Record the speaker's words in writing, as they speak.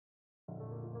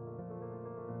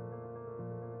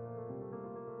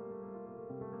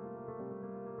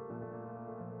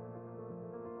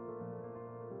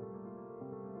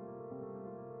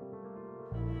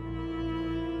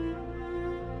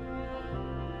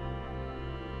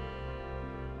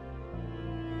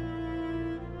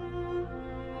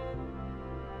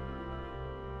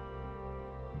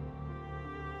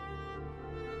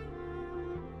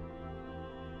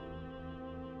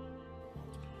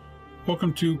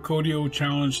Welcome to Codio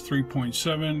Challenge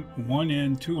 3.7, 1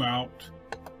 in, 2 out.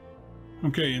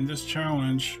 Okay, in this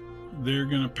challenge, they're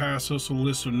going to pass us a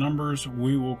list of numbers.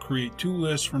 We will create 2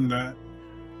 lists from that.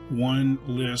 One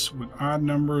list with odd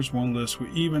numbers, one list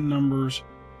with even numbers.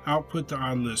 Output the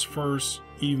odd list first,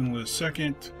 even list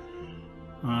second.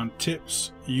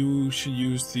 Tips: you should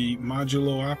use the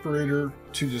modulo operator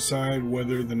to decide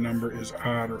whether the number is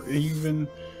odd or even.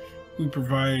 We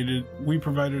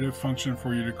provided a function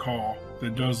for you to call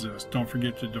that does this. Don't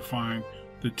forget to define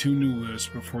the 2 new lists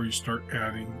before you start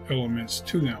adding elements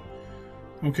to them.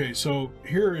 Okay, so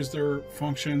here is their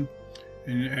function,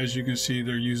 and as you can see,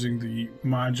 they're using the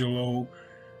modulo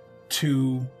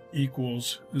 2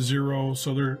 equals 0.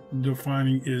 So they're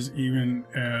defining is even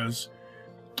as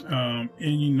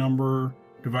any number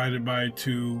divided by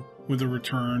 2 with a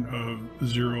return of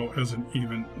 0 as an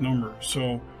even number.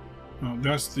 So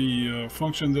that's the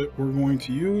function that we're going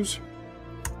to use.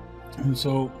 And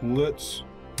so let's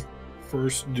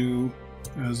first do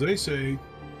as they say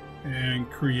and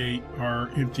create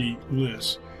our empty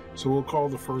list. So we'll call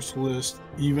the first list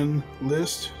even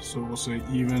list. So we'll say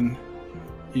even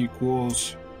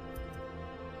equals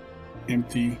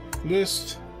empty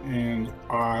list, and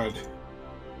odd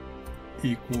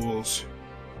equals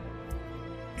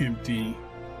empty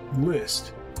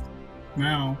list.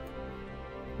 Now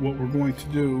what we're going to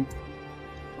do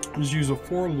is use a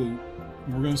for loop.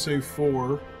 We're going to say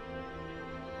for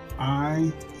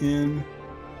I in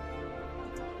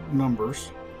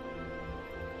numbers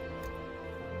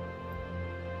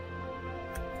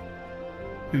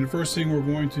and the first thing we're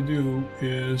going to do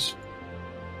is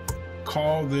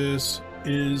call this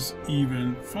is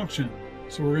even function.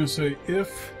 So we're going to say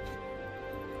if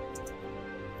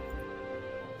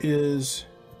is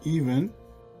even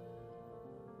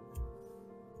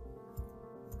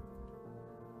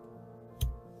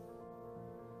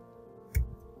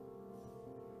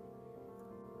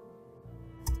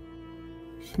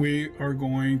we are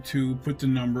going to put the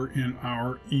number in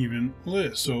our even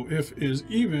list. So if is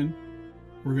even,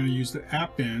 we're going to use the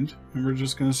append, and we're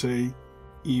just going to say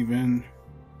even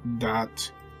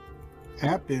dot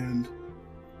append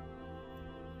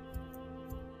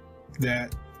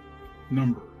that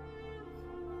number,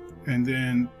 and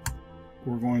then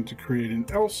we're going to create an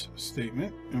else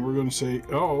statement, and we're going to say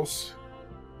else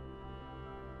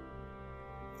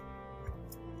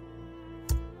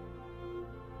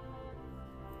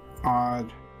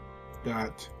odd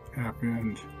dot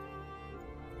append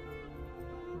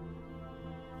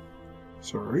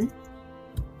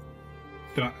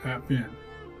dot append.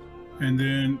 And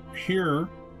then here,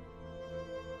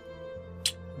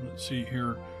 let's see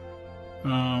here,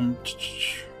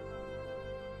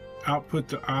 output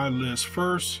the odd list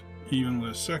first, even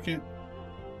list second.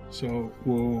 So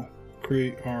we'll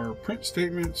create our print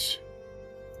statements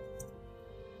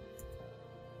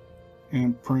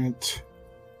and print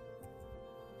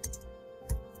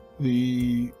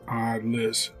the odd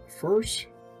list first,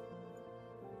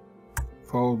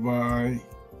 followed by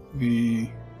the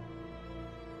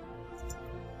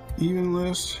even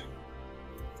list,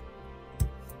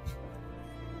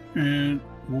 and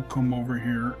we'll come over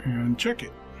here and check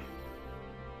it.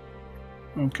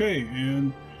 Okay,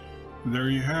 and there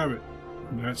you have it.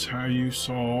 That's how you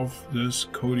solve this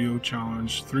Codio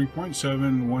Challenge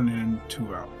 3.7, 1 in,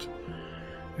 2 out.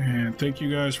 And thank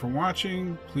you guys for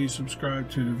watching. Please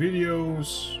subscribe to the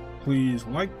videos. Please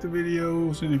like the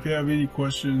videos. And if you have any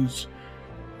questions,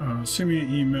 send me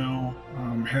an email.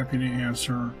 I'm happy to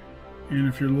answer. And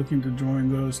if you're looking to join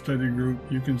the study group,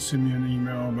 you can send me an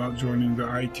email about joining the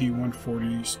IT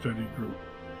 140 study group.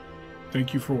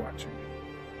 Thank you for watching.